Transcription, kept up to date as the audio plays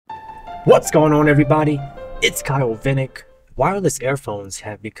What's going on, everybody? It's Kyo Vinek. Wireless earphones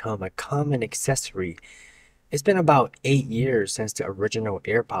have become a common accessory. It's been about 8 years since the original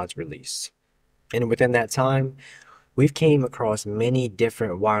AirPods release. And within that time, we've came across many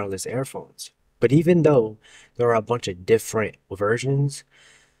different wireless earphones. But even though there are a bunch of different versions,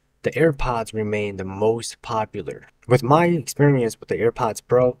 the AirPods remain the most popular. With my experience with the AirPods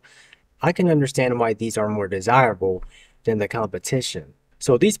Pro, I can understand why these are more desirable than the competition.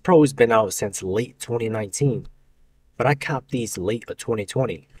 So these Pros been out since late 2019, but I copped these late of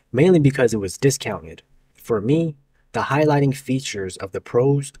 2020, mainly because it was discounted. For me, the highlighting features of the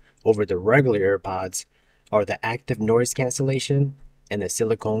Pros over the regular AirPods are the active noise cancellation and the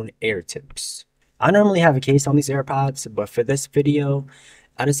silicone air tips. I normally have a case on these AirPods, but for this video,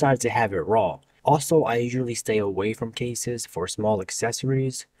 I decided to have it raw. Also, I usually stay away from cases for small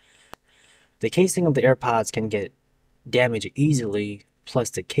accessories. The casing of the AirPods can get damaged easily,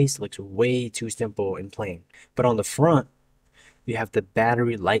 plus the case looks way too simple and plain. But on the front, you have the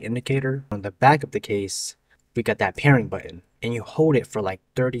battery light indicator. On the back of the case, we got that pairing button, and you hold it for like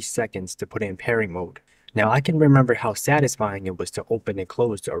 30 seconds to put it in pairing mode. Now I can remember how satisfying it was to open and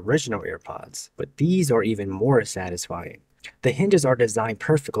close the original AirPods, but these are even more satisfying. The hinges are designed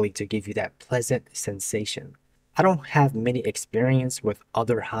perfectly to give you that pleasant sensation. I don't have many experience with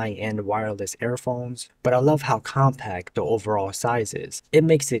other high-end wireless earphones, but I love how compact the overall size is. It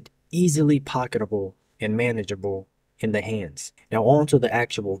makes it easily pocketable and manageable in the hands. Now onto the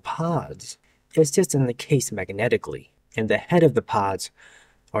actual pods. It's just in the case magnetically, and the head of the pods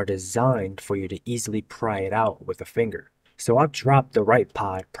are designed for you to easily pry it out with a finger. So I've dropped the right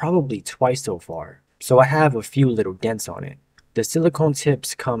pod probably twice so far, so I have a few little dents on it. The silicone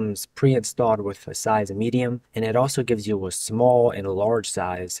tips comes pre-installed with a size medium, and it also gives you a small and large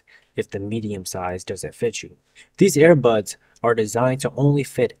size if the medium size doesn't fit you. These earbuds are designed to only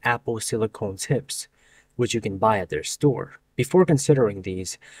fit Apple silicone tips, which you can buy at their store. Before considering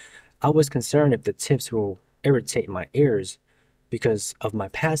these, I was concerned if the tips will irritate my ears because of my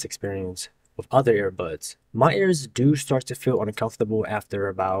past experience with other earbuds. My ears do start to feel uncomfortable after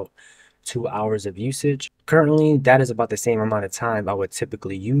about 2 hours of usage. Currently, that is about the same amount of time I would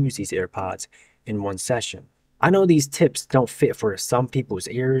typically use these AirPods in one session. I know these tips don't fit for some people's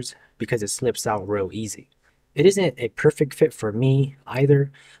ears because it slips out real easy. It isn't a perfect fit for me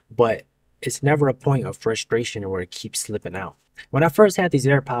either, but it's never a point of frustration where it keeps slipping out. When I first had these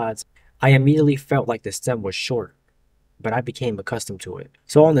AirPods, I immediately felt like the stem was short, but I became accustomed to it.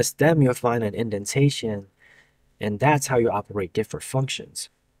 So on the stem, you'll find an indentation, and that's how you operate different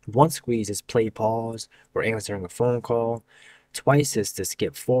functions. One squeeze is play pause or answering a phone call. Twice is to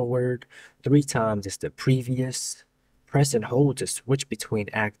skip forward. 3 times is the previous. Press and hold to switch between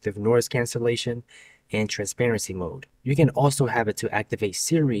active noise cancellation and transparency mode. You can also have it to activate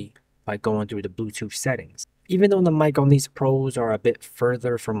Siri by going through the Bluetooth settings. Even though the mic on these Pros are a bit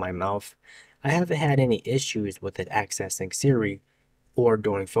further from my mouth, I haven't had any issues with it accessing Siri or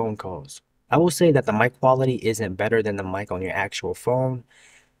during phone calls. I will say that the mic quality isn't better than the mic on your actual phone,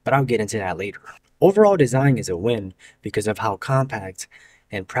 but I'll get into that later. Overall design is a win because of how compact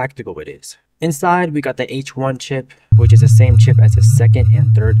and practical it is. Inside, we got the H1 chip, which is the same chip as the 2nd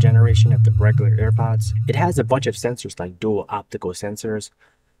and 3rd generation of the regular AirPods. It has a bunch of sensors like dual optical sensors,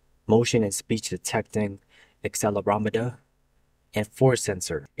 motion and speech detecting, accelerometer, and force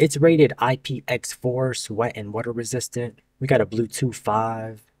sensor. It's rated IPX4, sweat and water resistant. We got a Bluetooth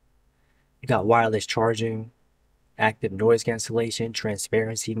 5. We got wireless charging, active noise cancellation,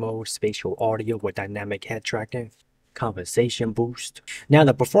 transparency mode, spatial audio with dynamic head tracking, compensation boost. Now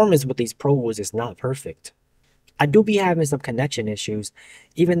the performance with these Pros is not perfect. I do be having some connection issues,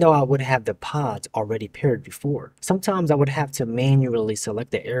 even though I would have the pods already paired before. Sometimes I would have to manually select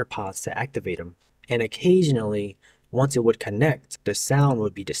the AirPods to activate them, and occasionally, once it would connect, the sound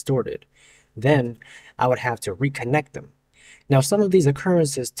would be distorted. Then I would have to reconnect them. Now some of these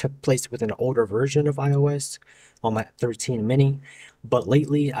occurrences took place with an older version of iOS on my 13 mini, but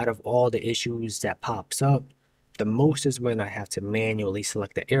lately, out of all the issues that pops up, the most is when I have to manually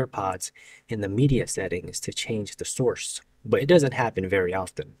select the AirPods in the media settings to change the source, but it doesn't happen very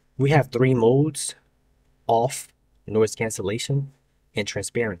often. We have 3 modes: off, noise cancellation, and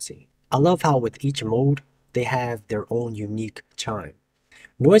transparency. I love how with each mode, they have their own unique chime.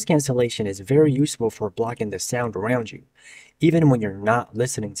 Noise cancellation is very useful for blocking the sound around you, even when you're not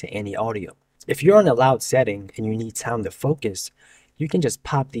listening to any audio. If you're in a loud setting and you need time to focus, you can just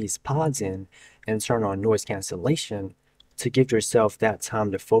pop these pods in and turn on noise cancellation to give yourself that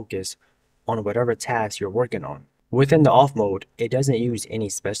time to focus on whatever task you're working on. Within the off mode, it doesn't use any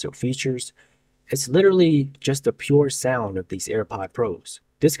special features. It's literally just the pure sound of these AirPod Pros.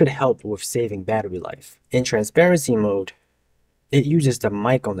 This could help with saving battery life. In transparency mode, it uses the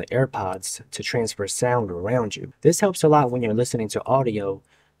mic on the AirPods to transfer sound around you. This helps a lot when you're listening to audio,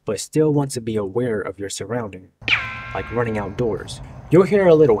 but still want to be aware of your surrounding, like running outdoors. You'll hear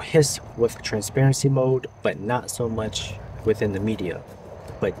a little hiss with transparency mode, but not so much within the media,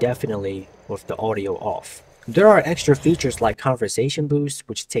 but definitely with the audio off. There are extra features like conversation boost,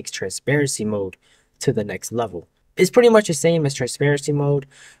 which takes transparency mode to the next level. It's pretty much the same as transparency mode,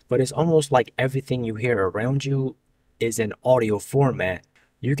 but it's almost like everything you hear around you is in audio format.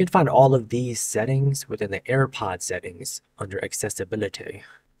 You can find all of these settings within the AirPod settings under accessibility.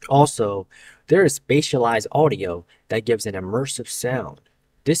 Also, there is spatialized audio that gives an immersive sound.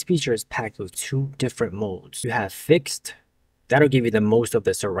 This feature is packed with two different modes. You have fixed, that'll give you the most of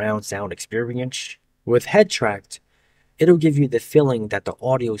the surround sound experience. With head tracked, it'll give you the feeling that the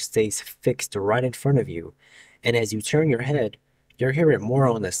audio stays fixed right in front of you, and as you turn your head, you'll hear it more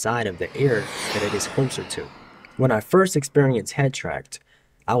on the side of the ear than it is closer to. When I first experienced head tracked,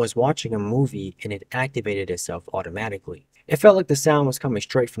 I was watching a movie and it activated itself automatically. It felt like the sound was coming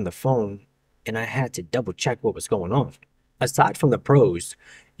straight from the phone, and I had to double check what was going on. Aside from the pros,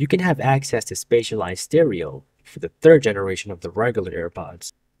 you can have access to spatialized stereo for the third generation of the regular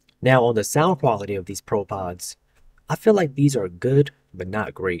AirPods. Now, on the sound quality of these Pro Pods, I feel like these are good, but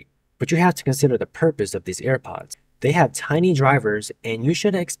not great. But you have to consider the purpose of these AirPods. They have tiny drivers, and you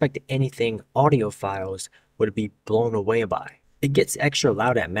shouldn't expect anything audiophiles would be blown away by. It gets extra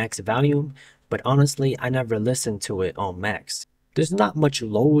loud at max volume, but honestly, I never listened to it on max. There's not much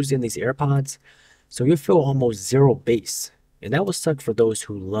lows in these AirPods, so you feel almost zero bass, and that will suck for those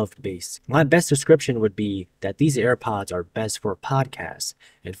who love bass. My best description would be that these AirPods are best for podcasts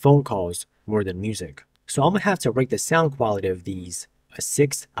and phone calls more than music. So I'm gonna have to rate the sound quality of these a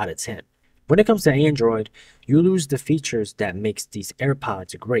 6 out of 10. When it comes to Android, you lose the features that makes these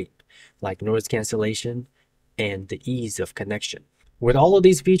AirPods great, like noise cancellation and the ease of connection. With all of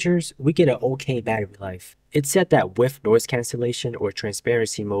these features, we get an okay battery life. It's said that with noise cancellation or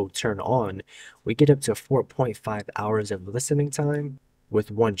transparency mode turned on, we get up to 4.5 hours of listening time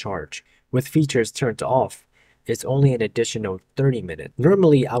with one charge. With features turned off, it's only an additional 30 minutes.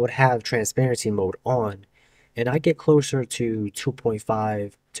 Normally, I would have transparency mode on, and I get closer to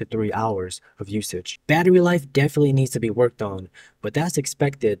 2.5 to 3 hours of usage. Battery life definitely needs to be worked on, but that's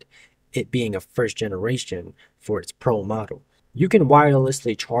expected, it being a first generation for its Pro model. You can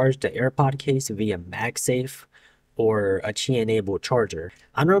wirelessly charge the AirPod case via MagSafe or a Qi-enabled charger.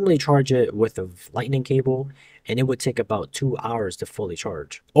 I normally charge it with a lightning cable, and it would take about 2 hours to fully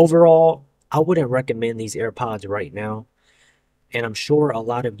charge. Overall, I wouldn't recommend these AirPods right now, and I'm sure a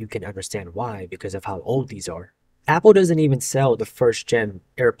lot of you can understand why because of how old these are. Apple doesn't even sell the 1st-gen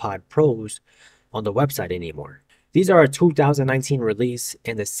AirPod Pros on the website anymore. These are a 2019 release,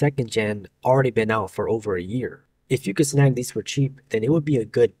 and the 2nd-gen already been out for over a year. If you could snag these for cheap, then it would be a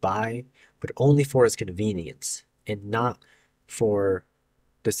good buy, but only for its convenience and not for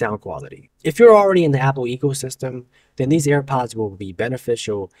the sound quality. If you're already in the Apple ecosystem, then these AirPods will be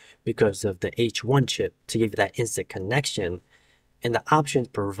beneficial because of the H1 chip to give you that instant connection and the options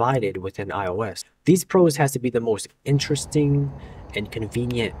provided within iOS. These Pros has to be the most interesting and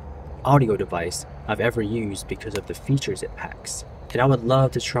convenient audio device I've ever used because of the features it packs. And I would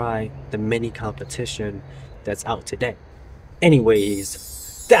love to try the mini competition that's out today.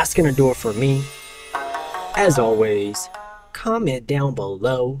 Anyways, that's gonna do it for me. As always, comment down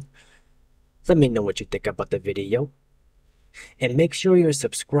below. Let me know what you think about the video. And make sure you're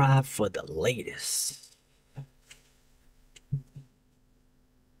subscribed for the latest.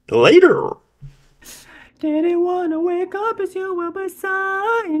 Later! Didn't wanna wake up as you were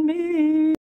beside me.